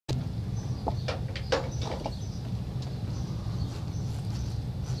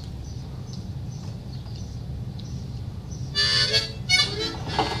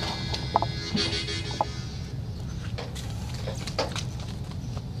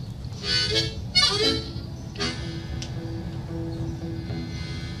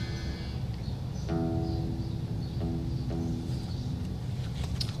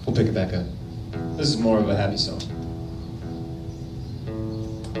We'll pick it back up. This is more of a happy song.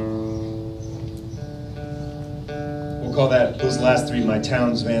 We'll call those last three My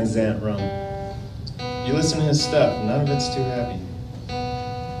Town's Van Zant Run. You listen to his stuff, none of it's too happy.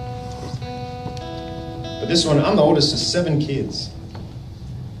 But this one, I'm the oldest of 7 kids.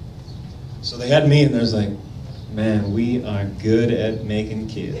 So they had me and there's like, man, we are good at making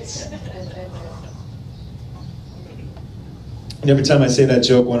kids. And every time I say that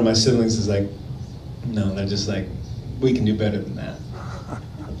joke, one of my siblings is like, no, they're just like, we can do better than that.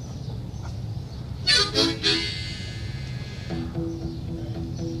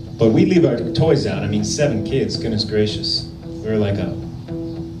 But we leave our toys out. I mean, 7 kids, goodness gracious. We were like a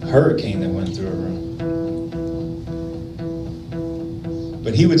hurricane that went through a room.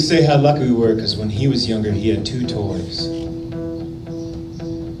 But he would say how lucky we were, because when he was younger, he had 2 toys.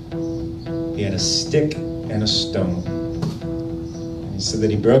 He had a stick and a stone. And he said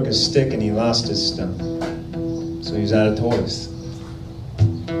that he broke his stick and he lost his stone. So he was out of toys.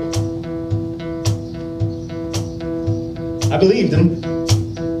 I believed him.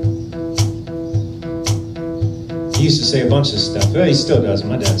 He used to say a bunch of stuff. Well, he still does.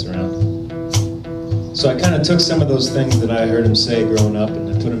 My dad's around. So I kind of took some of those things that I heard him say growing up and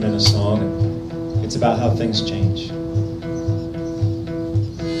I put them in a song. And it's about how things change.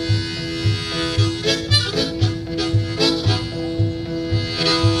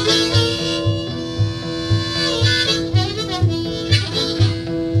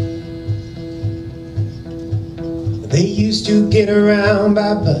 They used to get around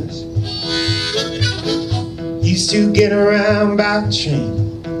by bus. Used to get around by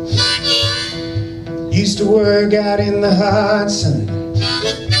train. Used to work out in the hot sun.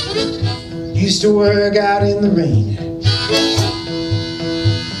 Used to work out in the rain.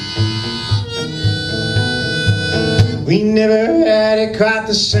 We never had it quite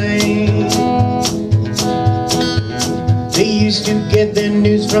the same. They used to get their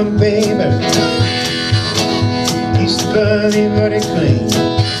news from paper. Used to burn the verdict clean.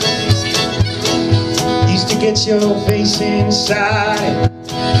 Used to get your face inside.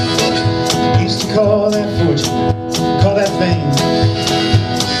 Used to call that fortune, call that fame.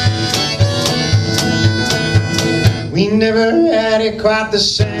 We never had it quite the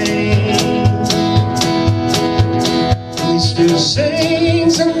same. We still sing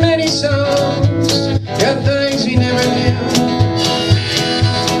so many songs, got things we never knew.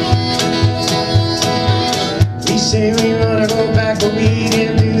 We say we wanna go back, but we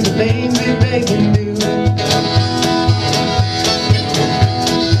can't do the things that they can do.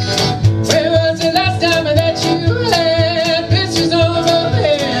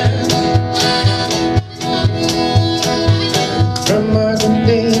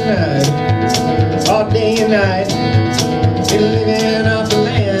 Night, you're living off the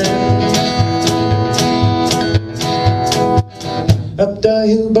land. Up the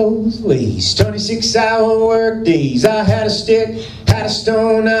hill both ways, 26-hour work days. I had a stick, had a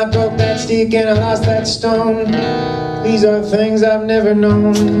stone. I broke that stick and I lost that stone. These are things I've never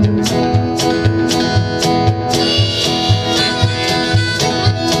known.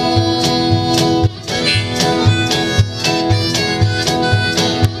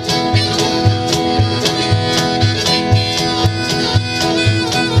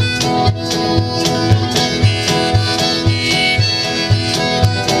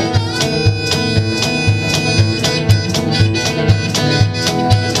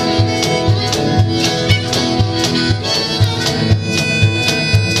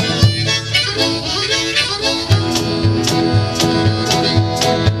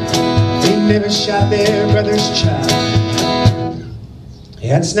 Never shot their brother's child.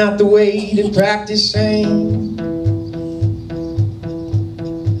 That's not the way to practice aim.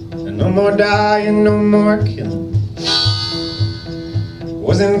 And no more dying, no more killing.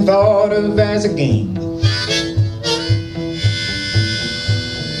 Wasn't thought of as a game.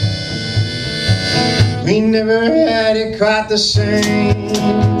 We never had it quite the same.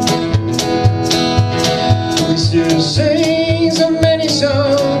 We still sing so many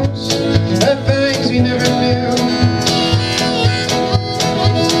songs, the things we never knew.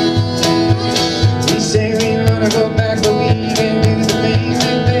 We say we wanna go back, but we can't do the things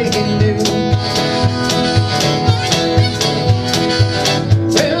that they can do.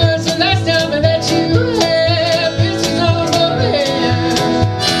 When was the last time that you had pictures on your hand?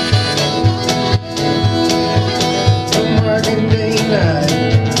 From working day and night,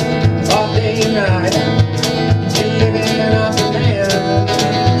 all day and night, you're living off the land.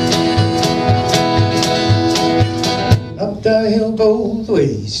 Up the hill both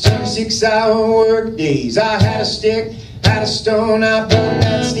ways, 26-hour work days. I had a stick, had a stone, I broke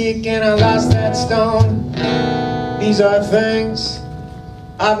that stick and I lost that stone. These are things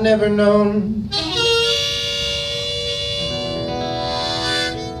I've never known.